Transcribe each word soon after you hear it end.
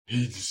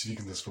Hey, this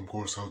weakness from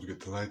course How to Get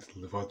the Light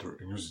Elevator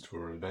and Use It for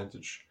Your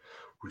Advantage,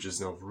 which is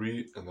now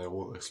free, and I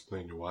will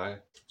explain you why.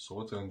 So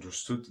what I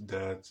understood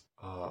that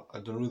I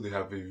don't really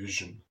have a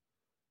vision.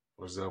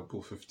 For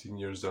example, 15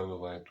 years down the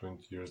line,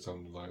 20 years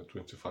down the line,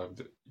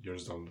 25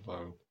 years down the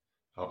line,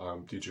 how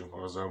I'm teaching,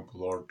 for example,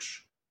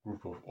 large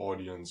group of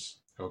audience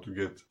how to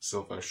get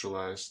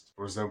self-actualized.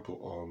 For example,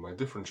 on my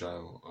different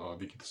channel,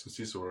 Wiki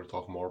where I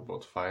talk more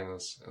about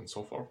finance and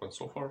so forth and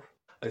so forth.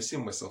 I see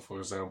myself, for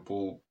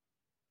example,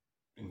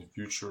 in the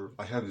future.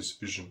 I have this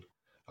vision.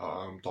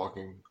 I'm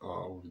talking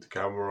with the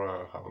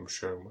camera, how I'm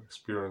sharing my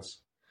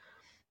experience.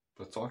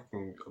 But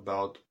talking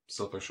about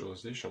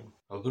self-actualization,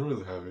 I don't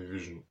really have a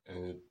vision,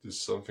 and it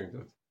is something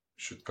that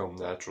should come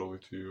naturally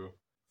to you.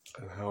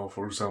 And how,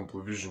 for example,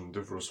 vision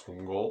differs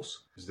from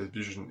goals is that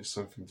vision is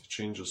something that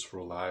changes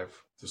for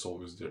life. It is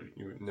always there.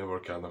 You never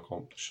can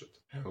accomplish it.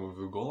 And with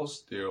the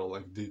goals, they are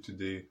like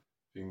day-to-day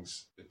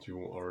things that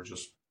you are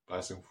just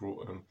passing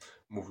through and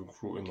moving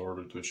through in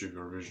order to achieve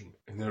your vision.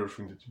 And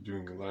everything that you're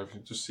doing in life, you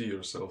need to see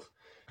yourself.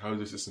 How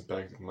this is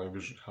impacting my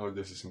vision? How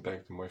this is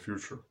impacting my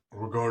future?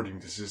 Regarding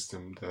the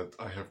system that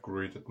I have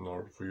created in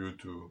order for you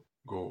to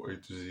go A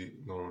to Z,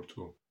 in order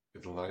to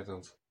get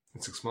enlightened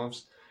in 6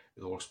 months,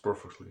 it works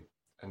perfectly.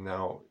 And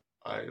now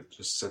I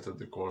just set up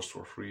the course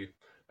for free,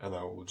 and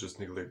I will just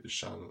neglect this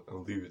channel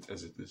and leave it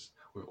as it is,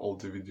 with all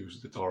the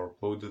videos that are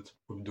uploaded,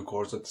 with the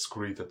course that is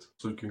created.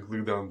 So you can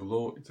click down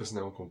below, it is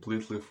now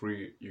completely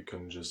free. You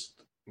can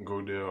just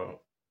go there,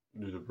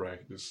 do the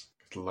practice,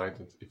 get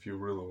enlightened if you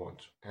really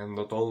want. And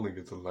not only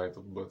get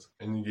enlightened, but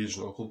engage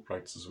in occult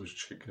practices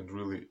which can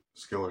really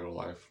scale your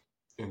life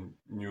in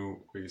new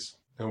ways,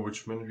 and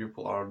which many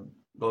people are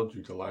not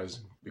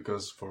utilizing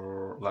because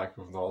for lack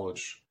of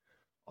knowledge,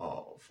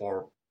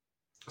 for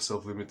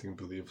self-limiting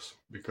beliefs.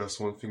 Because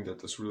one thing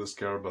that is really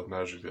scary about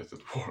magic that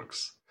it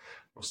works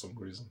for some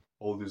reason.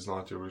 All these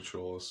naughty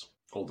rituals,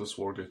 all this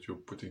work that you're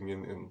putting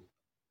in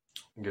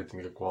getting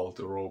a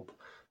quality rope,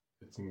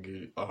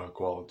 getting a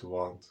quality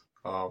wand,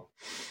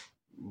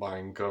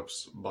 buying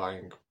cups,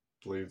 buying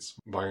plates,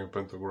 buying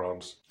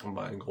pentagrams,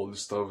 buying all the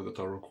stuff that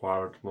are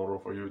required in order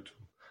for you to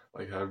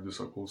like have this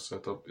occult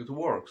setup. It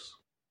works.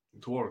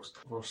 It works.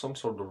 For some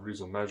sort of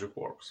reason, magic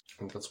works.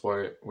 And that's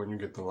why when you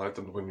get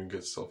enlightened, when you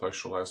get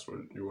self-actualized,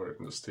 where you are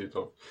in the state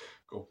of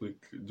complete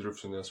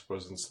driftiness,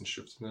 presence, and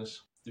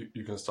shiftiness,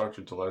 you can start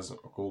utilizing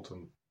occult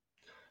and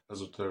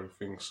esoteric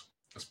things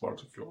as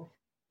part of your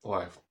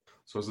life.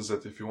 So as I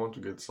said, if you want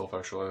to get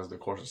self-actualized, the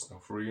course is now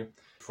free.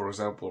 For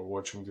example,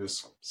 watching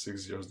this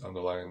 6 years down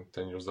the line,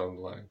 10 years down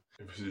the line,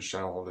 if you see a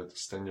channel that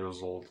is 10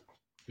 years old,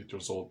 8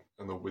 years old,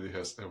 and nobody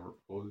has ever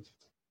uploaded it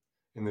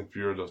in that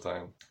period of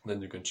time, then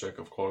you can check,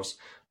 of course,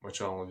 my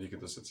channel Wiki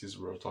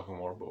where we're talking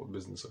more about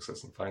business,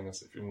 success, and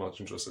finance. If you're not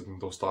interested in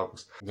those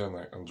topics, then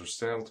I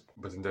understand,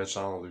 but in that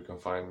channel you can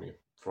find me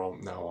from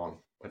now on.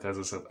 But as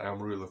I said,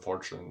 I'm really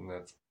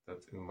fortunate that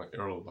in my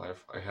early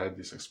life I had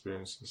these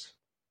experiences.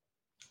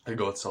 I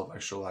got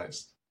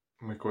self-actualized.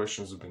 My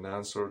questions have been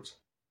answered.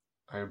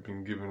 I have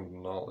been given the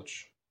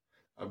knowledge.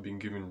 I've been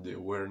given the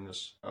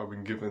awareness. I've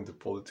been given the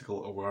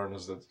political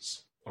awareness that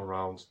is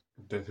around,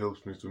 that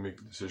helps me to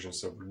make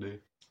decisions every day,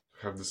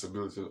 to have this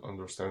ability to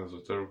understand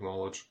esoteric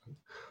knowledge and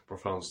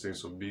profound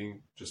states of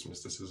being, just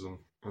mysticism,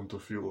 and to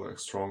feel like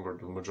stronger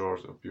than the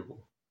majority of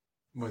people.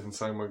 But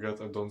inside my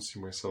gut, I don't see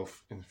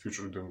myself in the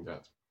future doing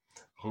that.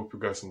 I hope you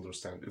guys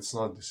understand. It's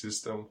not the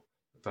system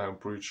that I'm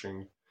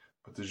preaching,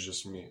 but it's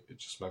just me.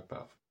 It's just my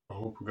path. I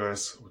hope you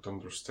guys would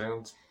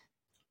understand.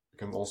 You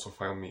can also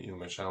find me in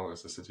my channel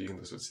as SSD in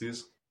the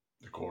cities.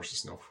 The course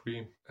is now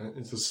free, and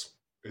it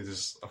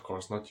is of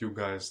course not you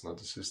guys, not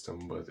the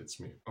system, but it's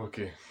me.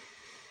 Okay.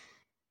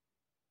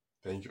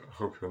 Thank you. I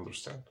hope you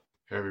understand.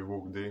 Have a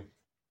woke day,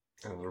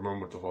 and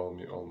remember to follow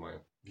me on my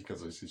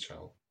Because I See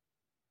channel.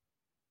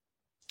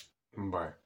 Bye.